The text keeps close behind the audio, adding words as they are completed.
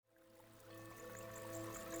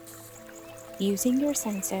Using your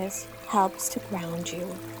senses helps to ground you.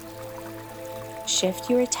 Shift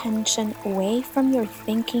your attention away from your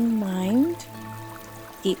thinking mind,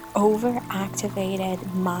 the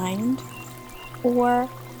overactivated mind, or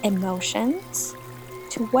emotions,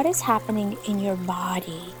 to what is happening in your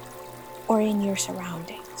body or in your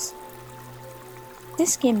surroundings.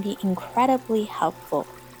 This can be incredibly helpful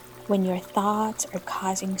when your thoughts are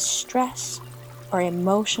causing stress or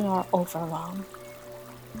emotional overwhelm.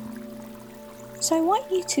 So I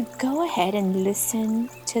want you to go ahead and listen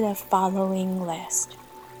to the following list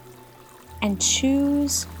and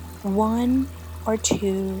choose one or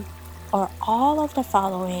two or all of the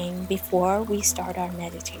following before we start our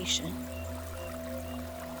meditation.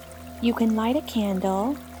 You can light a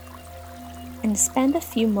candle and spend a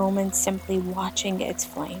few moments simply watching its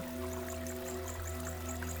flame.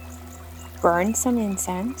 Burn some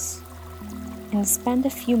incense and spend a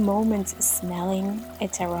few moments smelling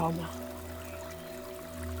its aroma.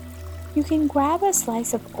 You can grab a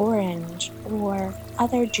slice of orange or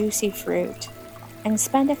other juicy fruit and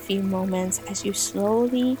spend a few moments as you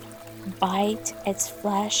slowly bite its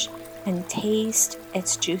flesh and taste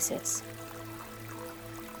its juices.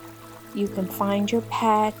 You can find your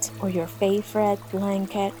pet or your favorite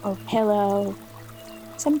blanket or pillow,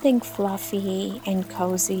 something fluffy and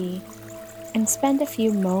cozy, and spend a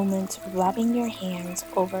few moments rubbing your hands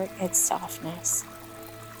over its softness.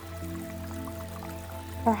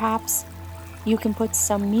 Perhaps you can put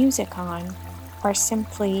some music on or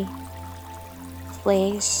simply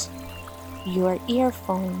place your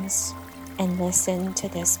earphones and listen to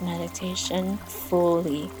this meditation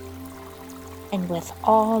fully and with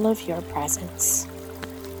all of your presence.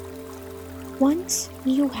 Once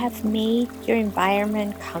you have made your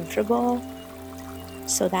environment comfortable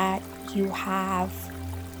so that you have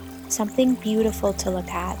something beautiful to look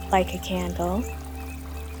at like a candle,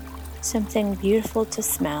 something beautiful to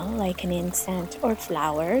smell like an incense or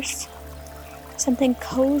flowers, something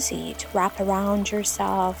cozy to wrap around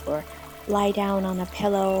yourself or lie down on a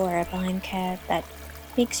pillow or a blanket that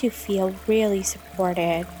makes you feel really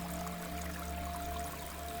supported,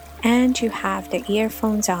 and you have the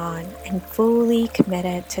earphones on and fully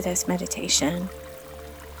committed to this meditation,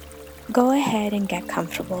 go ahead and get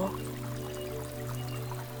comfortable.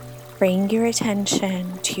 Bring your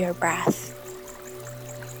attention to your breath,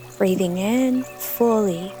 breathing in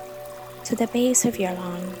fully to the base of your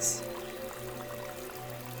lungs,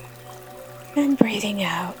 and breathing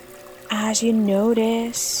out as you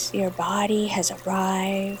notice your body has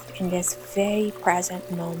arrived in this very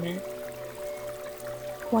present moment.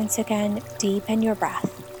 Once again, deepen your breath.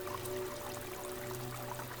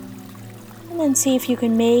 And then see if you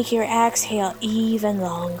can make your exhale even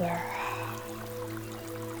longer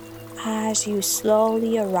as you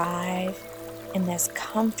slowly arrive in this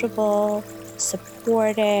comfortable,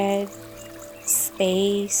 supported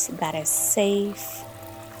space that is safe,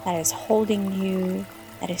 that is holding you,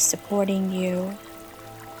 that is supporting you.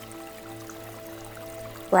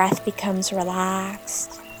 Breath becomes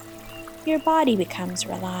relaxed. Your body becomes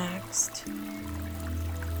relaxed.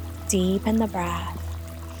 Deepen the breath.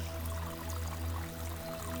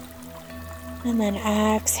 And then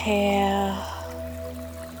exhale.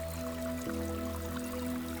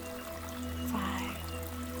 5,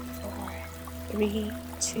 4, 3,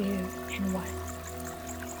 2, and 1.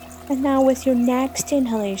 And now with your next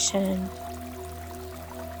inhalation,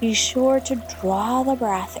 be sure to draw the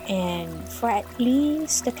breath in for at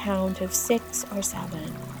least a count of 6 or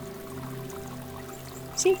 7.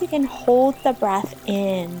 See if you can hold the breath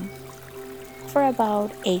in for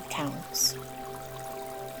about 8 counts.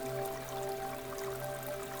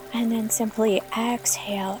 And then simply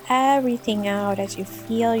exhale everything out as you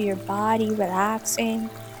feel your body relaxing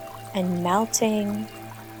and melting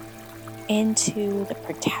into the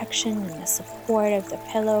protection and the support of the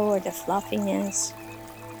pillow or the fluffiness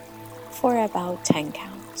for about 10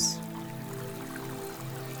 counts.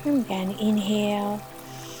 And again, inhale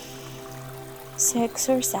 6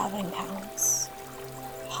 or 7 counts.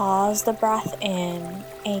 Pause the breath in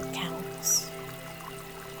 8 counts.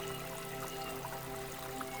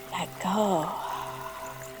 Let go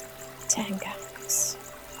 10 counts.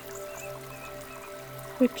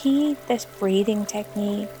 Repeat this breathing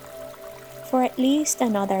technique for at least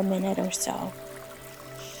another minute or so.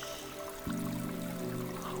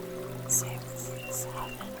 6, 7.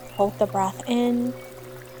 Hold the breath in.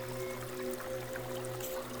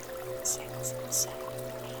 6, 7.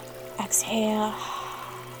 Exhale.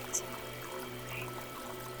 2, 3,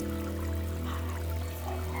 5,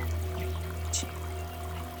 4, 3, 2.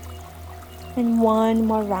 And one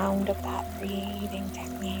more round of that breathing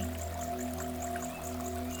technique.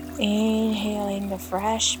 Inhaling the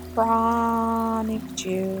fresh pranic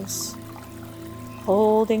juice,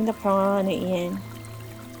 holding the prana in,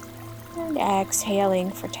 and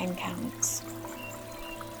exhaling for 10 counts.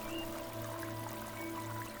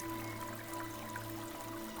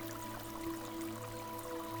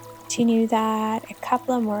 Continue that a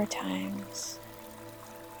couple of more times.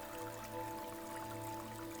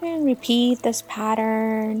 And repeat this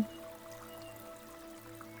pattern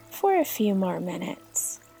for a few more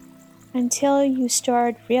minutes until you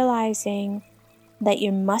start realizing that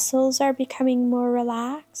your muscles are becoming more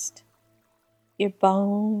relaxed, your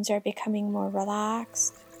bones are becoming more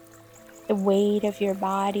relaxed, the weight of your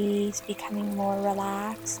body is becoming more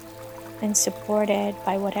relaxed and supported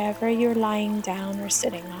by whatever you're lying down or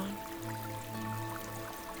sitting on.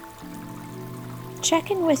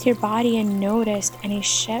 Check in with your body and notice any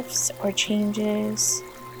shifts or changes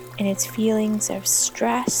in its feelings of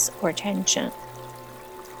stress or tension.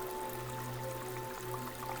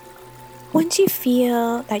 Once you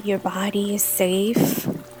feel that your body is safe,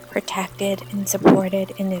 protected, and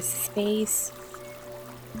supported in this space,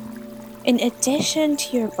 in addition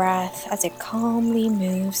to your breath as it calmly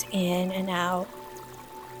moves in and out,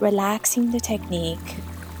 relaxing the technique,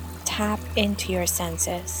 tap into your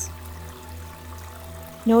senses.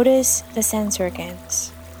 Notice the sense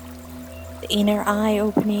organs, the inner eye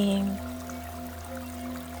opening,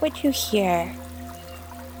 what you hear,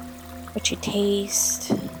 what you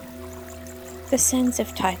taste, the sense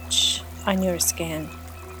of touch on your skin,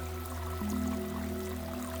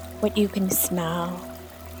 what you can smell.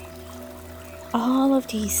 All of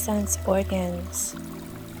these sense organs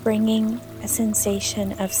bringing a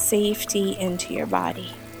sensation of safety into your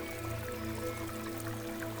body.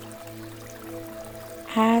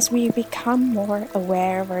 As we become more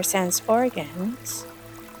aware of our sense organs,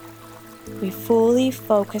 we fully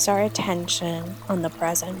focus our attention on the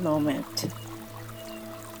present moment.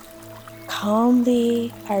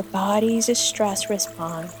 Calmly, our body's stress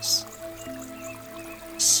response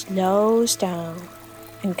slows down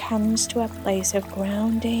and comes to a place of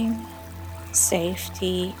grounding,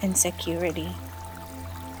 safety, and security.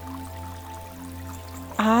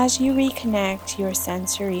 As you reconnect your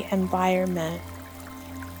sensory environment,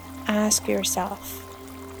 ask yourself,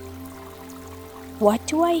 what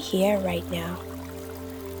do I hear right now?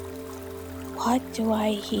 What do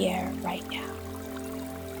I hear right now?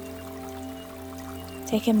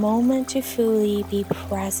 Take a moment to fully be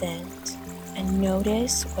present and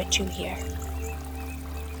notice what you hear.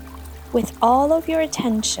 With all of your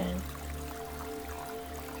attention,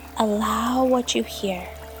 allow what you hear.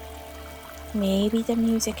 Maybe the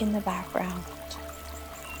music in the background.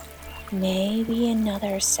 Maybe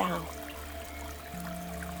another sound.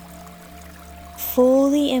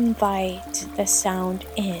 Fully invite the sound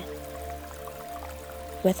in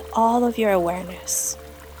with all of your awareness.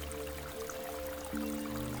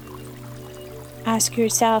 Ask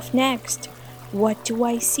yourself next, what do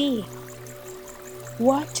I see?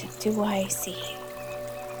 What do I see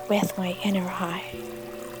with my inner eye?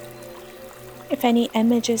 If any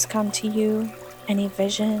images come to you, any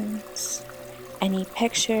visions, any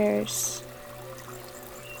pictures,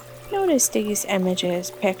 notice these images,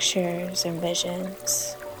 pictures, and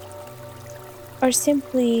visions. Or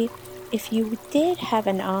simply, if you did have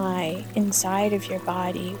an eye inside of your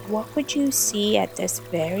body, what would you see at this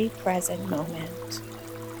very present moment?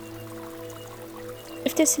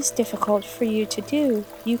 If this is difficult for you to do,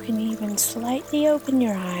 you can even slightly open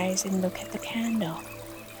your eyes and look at the candle.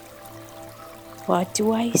 What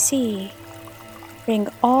do I see? Bring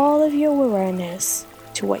all of your awareness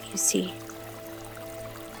to what you see.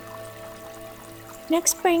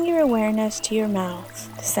 Next, bring your awareness to your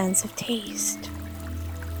mouth, the sense of taste.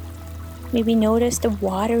 Maybe notice the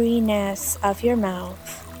wateriness of your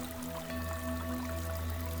mouth.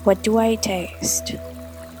 What do I taste?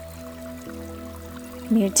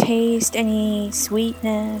 Can you taste any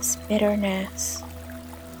sweetness, bitterness?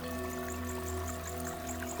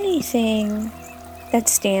 Anything that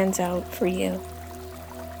stands out for you?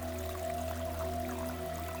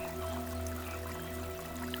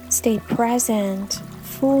 Stay present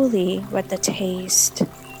fully with the taste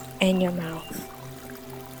in your mouth.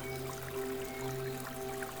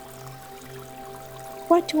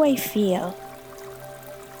 What do I feel?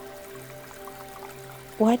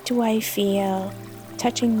 What do I feel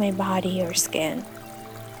touching my body or skin?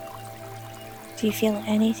 Do you feel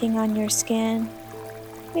anything on your skin?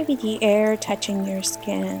 Maybe the air touching your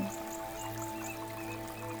skin.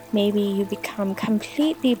 Maybe you become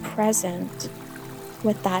completely present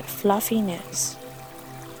with that fluffiness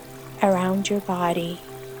around your body,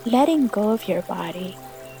 letting go of your body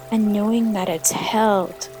and knowing that it's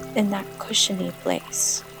held in that cushiony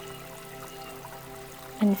place.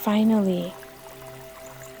 And finally,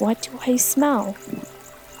 what do I smell?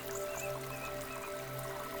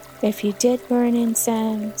 If you did burn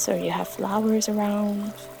incense or you have flowers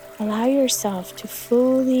around, allow yourself to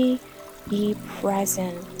fully be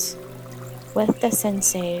present with the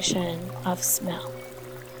sensation of smell.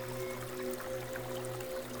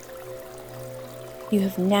 You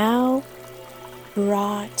have now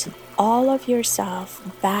brought all of yourself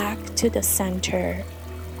back to the center,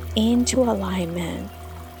 into alignment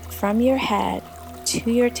from your head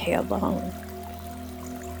to your tailbone,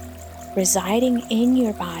 residing in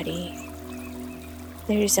your body.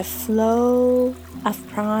 There is a flow of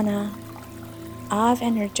prana, of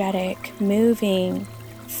energetic moving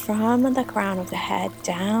from the crown of the head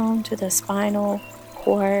down to the spinal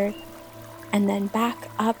cord and then back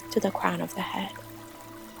up to the crown of the head.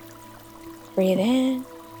 Breathe in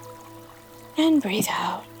and breathe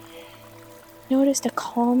out. Notice the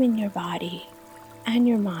calm in your body and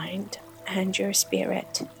your mind and your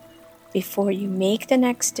spirit before you make the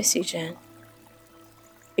next decision,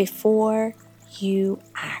 before you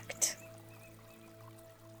act.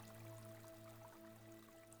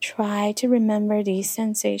 Try to remember these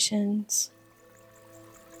sensations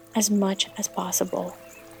as much as possible.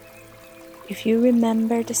 If you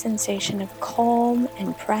remember the sensation of calm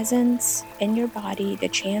and presence in your body, the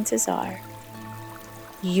chances are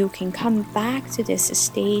you can come back to this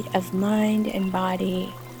state of mind and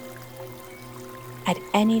body at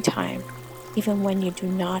any time, even when you do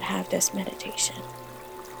not have this meditation.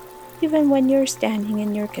 Even when you're standing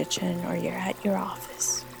in your kitchen or you're at your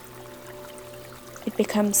office. It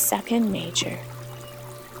becomes second nature.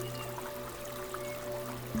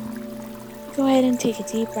 Go ahead and take a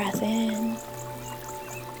deep breath in.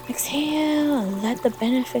 Exhale and let the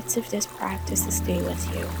benefits of this practice stay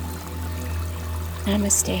with you.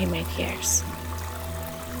 Namaste, my dears.